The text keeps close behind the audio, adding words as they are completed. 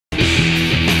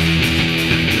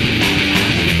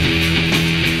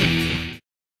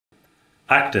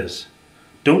Actors,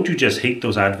 don't you just hate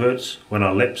those adverts when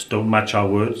our lips don't match our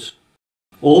words?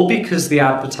 All because the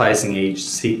advertising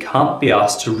agency can't be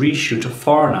asked to reshoot a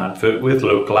foreign advert with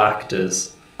local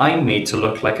actors. I'm made to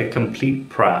look like a complete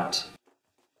prat.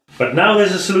 But now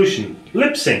there's a solution.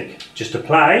 Lip sync. Just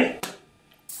apply.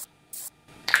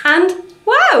 And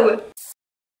wow!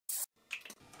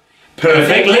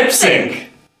 Perfect lip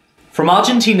sync! From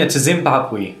Argentina to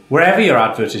Zimbabwe, wherever your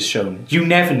advert is shown, you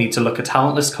never need to look a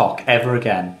talentless cock ever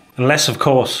again. Unless, of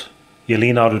course, you're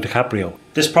Leonardo DiCaprio.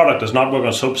 This product does not work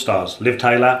on soap stars, Liv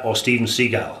Tyler or Steven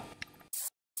Seagal.